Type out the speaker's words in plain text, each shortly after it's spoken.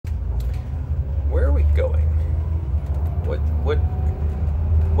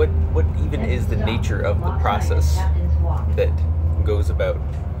nature of the process that goes about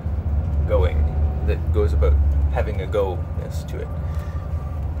having a go-ness to it.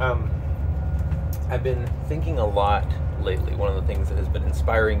 I've been thinking a lot lately. One of the things that has been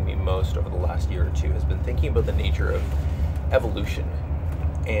inspiring me most over the last year or two has been thinking about the nature of evolution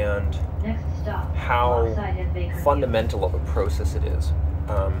and how fundamental of a process it is.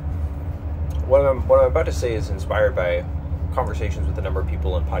 What I'm about to say is inspired by conversations with a number of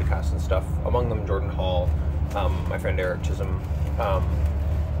people and podcasts and stuff, among them Jordan Hall, my friend Eric Chisholm,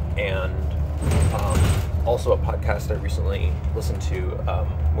 and also a podcast I recently listened to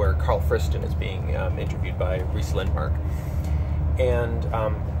where Carl Friston is being interviewed by Reese Lindmark, and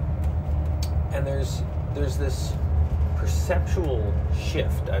there's this perceptual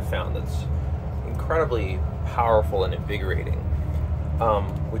shift I've found that's incredibly powerful and invigorating,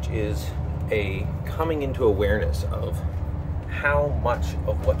 which is a coming into awareness of how much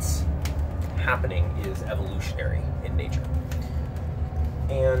of what's happening is evolutionary in nature.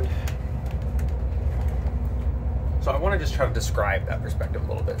 And so I want to just try to describe that perspective a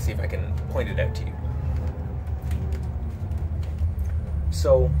little bit, see if I can point it out to you.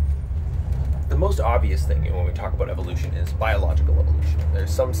 So the most obvious thing when we talk about evolution is biological evolution.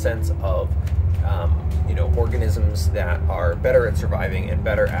 There's some sense of organisms that are better at surviving and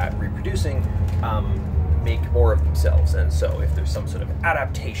better at reproducing make more of themselves, and so if there's some sort of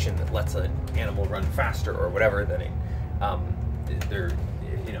adaptation that lets an animal run faster or whatever, then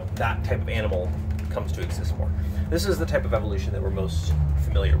that type of animal comes to exist more. This is the type of evolution that we're most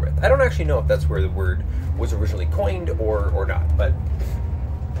familiar with. I don't actually know if that's where the word was originally coined or not, but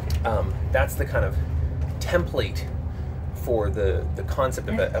that's the kind of template for the concept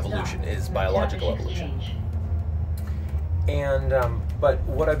of evolution is biological evolution. And but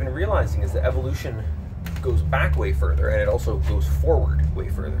what I've been realizing is that evolution goes back way further, and it also goes forward way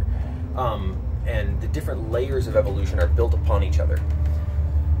further. And the different layers of evolution are built upon each other.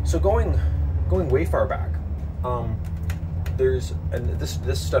 So going way far back,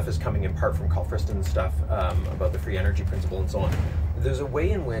 this stuff is coming in part from Carl Friston's stuff about the free energy principle and so on. There's a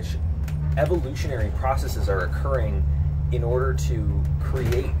way in which evolutionary processes are occurring in order to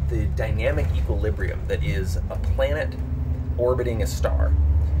create the dynamic equilibrium that is a planet orbiting a star.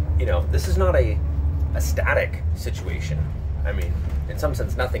 This is not a static situation. I mean, in some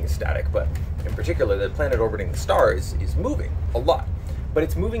sense, nothing is static, but in particular, the planet orbiting the star is moving a lot. But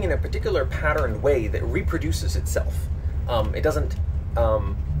it's moving in a particular patterned way that reproduces itself. It doesn't,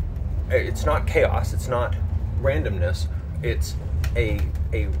 it's not chaos, it's not randomness, it's a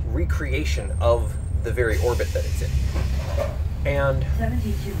recreation of the very orbit that it's in. And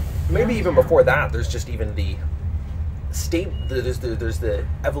maybe even before that, there's just even the there's the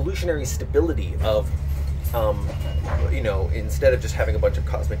evolutionary stability of, instead of just having a bunch of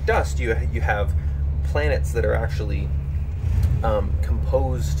cosmic dust, you have planets that are actually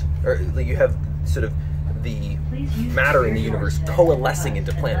composed, or you have sort of the matter in the universe coalescing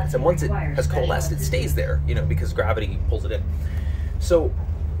into planets, and once it has coalesced, it stays there, because gravity pulls it in. So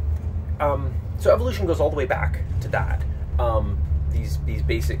evolution goes all the way back to that. These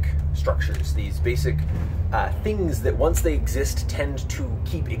basic structures, these basic things that once they exist tend to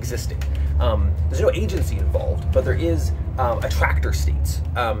keep existing. There's no agency involved, but there is attractor states,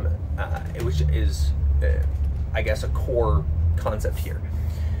 which is, I guess, a core concept here.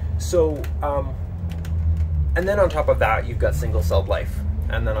 So, and then on top of that, you've got single-celled life,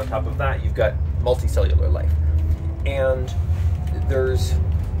 and then on top of that, you've got multicellular life, and there's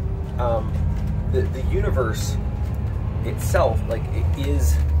the universe itself, like, it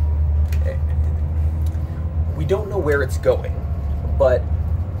is, we don't know where it's going, but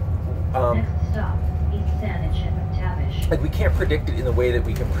like, we can't predict it in the way that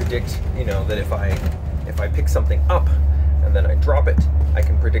we can predict, that if I pick something up and then I drop it, I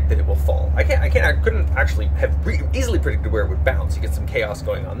can predict that it will fall. I couldn't actually have easily predicted where it would bounce. You get some chaos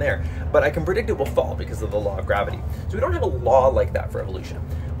going on there, but I can predict it will fall because of the law of gravity. So we don't have a law like that for evolution.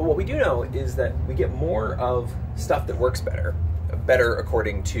 But what we do know is that we get more of stuff that works better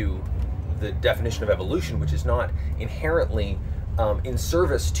according to the definition of evolution, which is not inherently in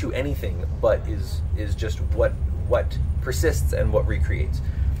service to anything, but is just what persists and what recreates.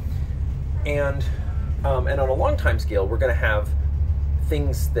 And on a long time scale, we're going to have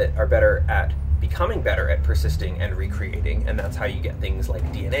things that are better at becoming better at persisting and recreating, and that's how you get things like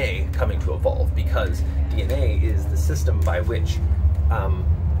DNA coming to evolve, because DNA is the system by which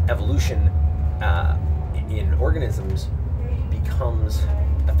evolution in organisms becomes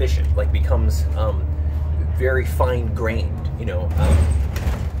efficient, like becomes very fine-grained,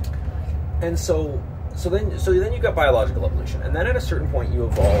 and so then you've got biological evolution, and then at a certain point you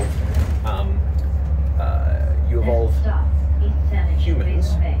evolve you evolve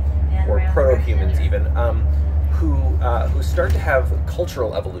humans, or proto-humans even, who start to have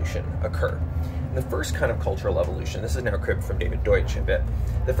cultural evolution occur. And the first kind of cultural evolution, this is now cribbed from David Deutsch a bit,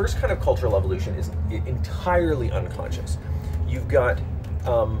 the first kind of cultural evolution is entirely unconscious. You've got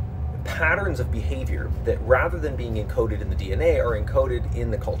patterns of behavior that, rather than being encoded in the DNA, are encoded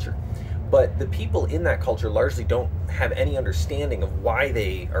in the culture. But the people in that culture largely don't have any understanding of why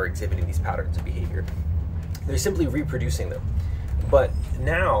they are exhibiting these patterns of behavior. They're simply reproducing them. But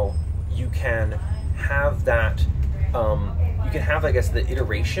now you can have that, you can have, I guess, the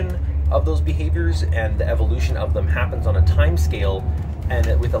iteration of those behaviors, and the evolution of them happens on a time scale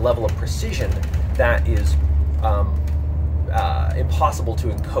and with a level of precision that is impossible to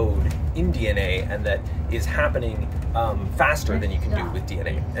encode in DNA, and that is happening faster than you can do with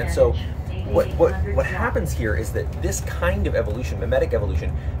DNA. And so what happens here is that this kind of evolution, mimetic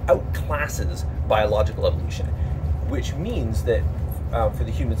evolution, outclasses biological evolution, which means that for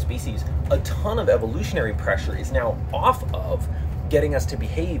the human species, a ton of evolutionary pressure is now off of getting us to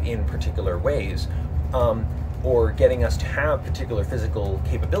behave in particular ways, or getting us to have particular physical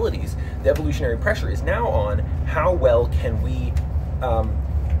capabilities. The evolutionary pressure is now on how well can we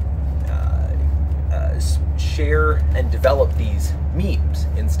share and develop these memes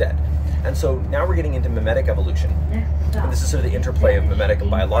instead. And so now we're getting into mimetic evolution. And this is sort of the interplay of mimetic and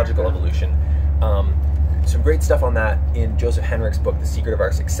biological evolution. Some great stuff on that in Joseph Henrich's book, The Secret of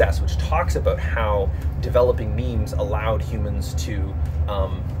Our Success, which talks about how developing memes allowed humans to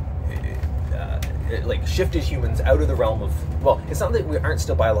like shifted humans out of the realm of, well, it's not that we aren't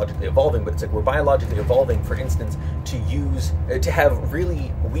still biologically evolving, but it's like we're biologically evolving, for instance, to have really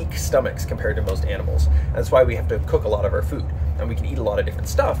weak stomachs compared to most animals. That's why we have to cook a lot of our food, and we can eat a lot of different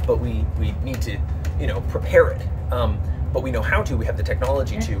stuff, but we need to, prepare it. But we know how to. We have the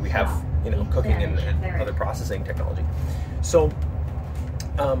technology to. We have, cooking and other processing technology. So,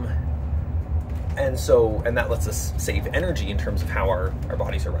 and that lets us save energy in terms of how our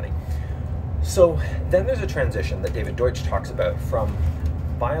bodies are running. So then there's a transition that David Deutsch talks about from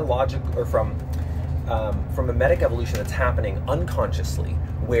mimetic evolution that's happening unconsciously,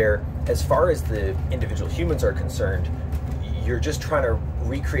 where, as far as the individual humans are concerned, you're just trying to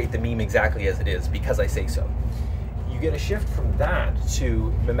recreate the meme exactly as it is because I say so. You get a shift from that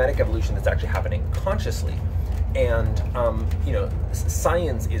to mimetic evolution that's actually happening consciously. And,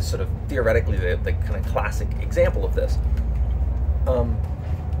 science is sort of theoretically the kind of classic example of this.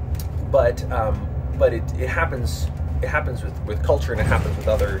 But it happens with culture, and it happens with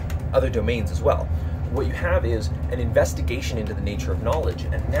other domains as well. What you have is an investigation into the nature of knowledge,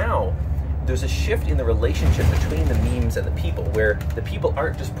 and now there's a shift in the relationship between the memes and the people, where the people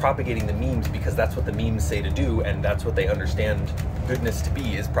aren't just propagating the memes because that's what the memes say to do, and that's what they understand goodness to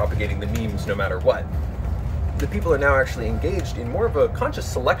be, is propagating the memes no matter what. The people are now actually engaged in more of a conscious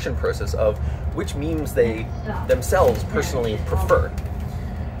selection process of which memes they themselves personally prefer.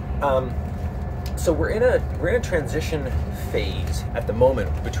 So we're in a transition phase at the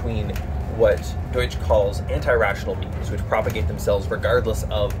moment between what Deutsch calls anti-rational memes, which propagate themselves regardless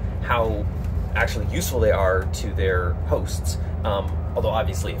of how actually useful they are to their hosts. Although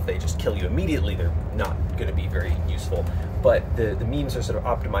obviously if they just kill you immediately, they're not going to be very useful. But the memes are sort of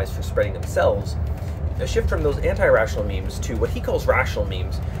optimized for spreading themselves. A shift from those anti-rational memes to what he calls rational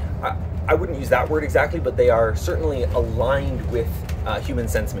memes. I wouldn't use that word exactly, but they are certainly aligned with human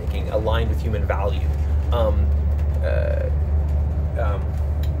sense-making, aligned with human value. I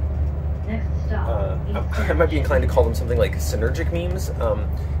might be inclined to call them something like synergic memes,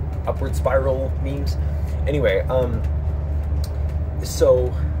 upward spiral memes. Anyway,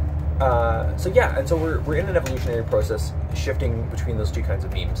 so yeah, and so we're in an evolutionary process shifting between those two kinds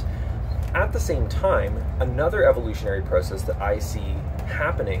of memes. At the same time, another evolutionary process that I see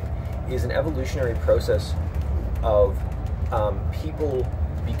happening is an evolutionary process of people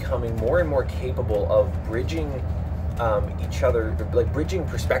becoming more and more capable of bridging each other, like bridging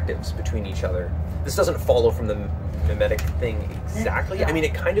perspectives between each other. This doesn't follow from the mimetic thing exactly. I mean,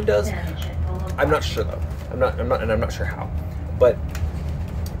 it kind of does. I'm not sure though. I'm not sure how. But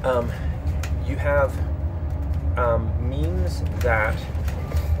you have memes that.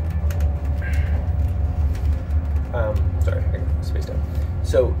 Sorry, I got spaced out.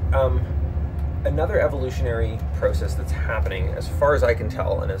 So, another evolutionary process that's happening, as far as I can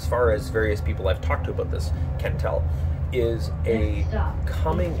tell, and as far as various people I've talked to about this can tell, is a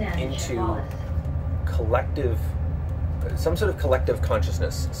coming into collective, some sort of collective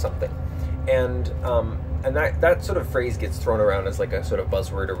consciousness, something. And and that sort of phrase gets thrown around as like a sort of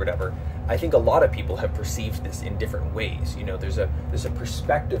buzzword or whatever. I think a lot of people have perceived this in different ways. You know, there's a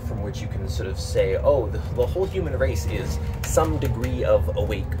perspective from which you can sort of say, oh, the whole human race is some degree of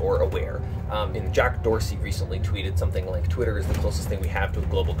awake or aware. And Jack Dorsey recently tweeted something like, Twitter is the closest thing we have to a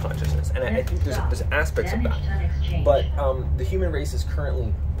global consciousness. And I think there's aspects of that. But the human race is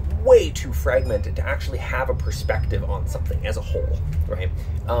currently way too fragmented to actually have a perspective on something as a whole, right?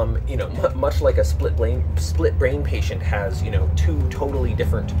 You know, much like a split brain patient has, you know, two totally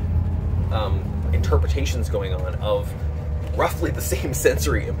different interpretations going on of roughly the same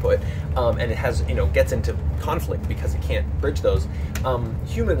sensory input, and it has, you know, gets into conflict because it can't bridge those.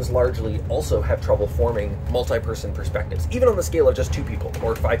 Humans largely also have trouble forming multi-person perspectives, even on the scale of just 2 people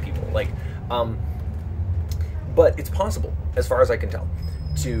or 5 people. Like, but it's possible, as far as I can tell,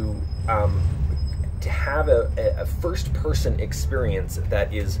 to have a first-person experience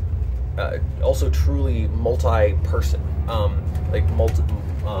that is also truly multi-person, like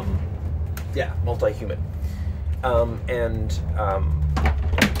multi-human. And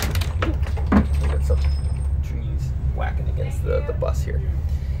get some trees whacking against the bus here.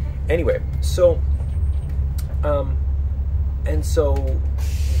 Anyway, so and so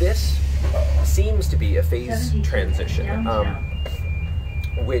this seems to be a phase transition,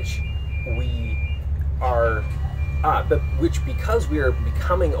 which we are, which because we are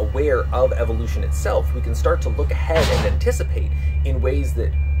becoming aware of evolution itself, we can start to look ahead and anticipate in ways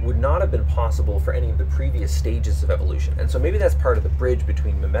that would not have been possible for any of the previous stages of evolution. And so maybe that's part of the bridge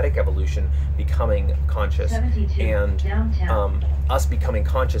between mimetic evolution becoming conscious and us becoming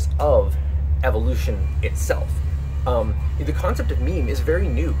conscious of evolution itself. The concept of meme is very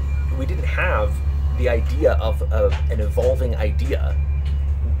new. We didn't have the idea of an evolving idea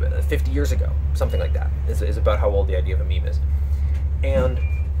 50 years ago, something like that, is about how old the idea of a meme is. And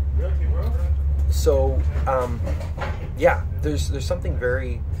so, yeah, there's something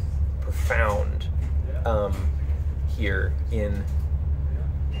very profound here in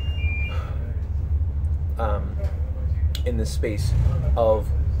this space of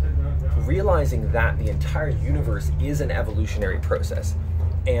realizing that the entire universe is an evolutionary process,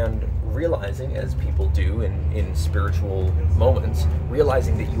 and realizing, as people do in spiritual moments,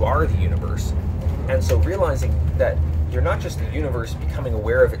 realizing that you are the universe. And so realizing that you're not just the universe becoming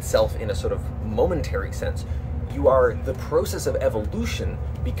aware of itself in a sort of momentary sense, you are the process of evolution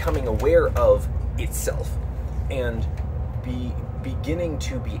becoming aware of itself and beginning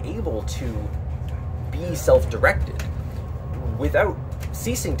to be able to be self-directed without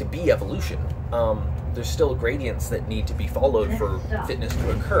ceasing to be evolution. There's still gradients that need to be followed for fitness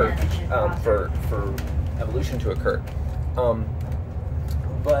to occur, for evolution to occur.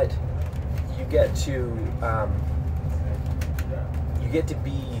 But you get to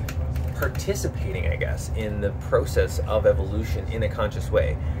be participating, I guess, in the process of evolution in a conscious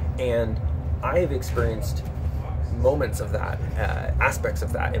way. And I have experienced moments of that, aspects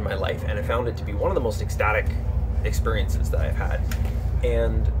of that in my life, and I found it to be one of the most ecstatic experiences that I've had.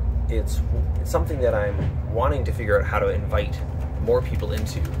 And it's something that I'm wanting to figure out how to invite more people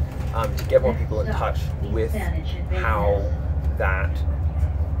into, to get more people in touch with how that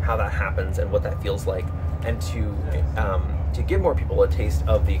happens and what that feels like, and to give more people a taste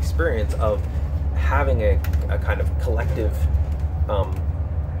of the experience of having a kind of collective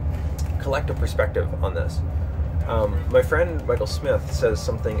perspective on this. My friend Michael Smith said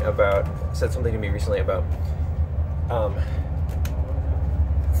something to me recently about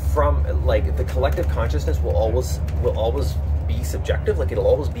from like the collective consciousness will always be subjective. Like, it'll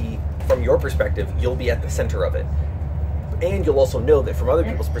always be from your perspective, you'll be at the center of it, and you'll also know that from other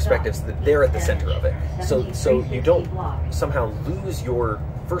people's perspectives that they're at the center of it. So you don't somehow lose your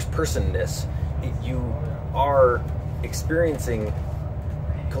first personness. You are experiencing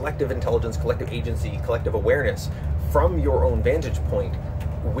collective intelligence, collective agency, collective awareness from your own vantage point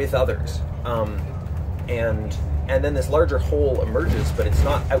with others. And then this larger whole emerges, but it's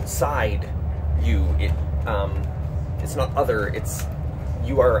not outside you. It's not other. It's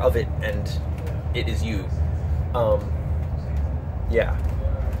you are of it, and it is you. Yeah.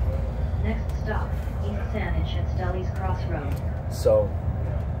 Next stop, East Saanich at Stelly's Crossroad. So.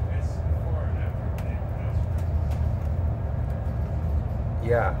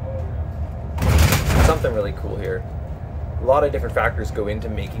 Yeah. Something really cool here. A lot of different factors go into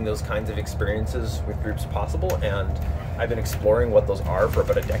making those kinds of experiences with groups possible, and I've been exploring what those are for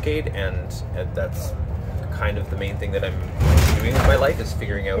about a decade, and that's kind of the main thing that I'm doing in my life, is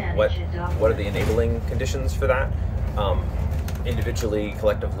figuring out what are the enabling conditions for that, individually,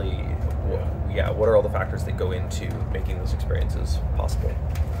 collectively. What are all the factors that go into making those experiences possible?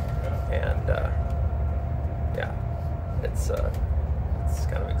 And yeah, it's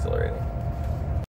kind of exhilarating.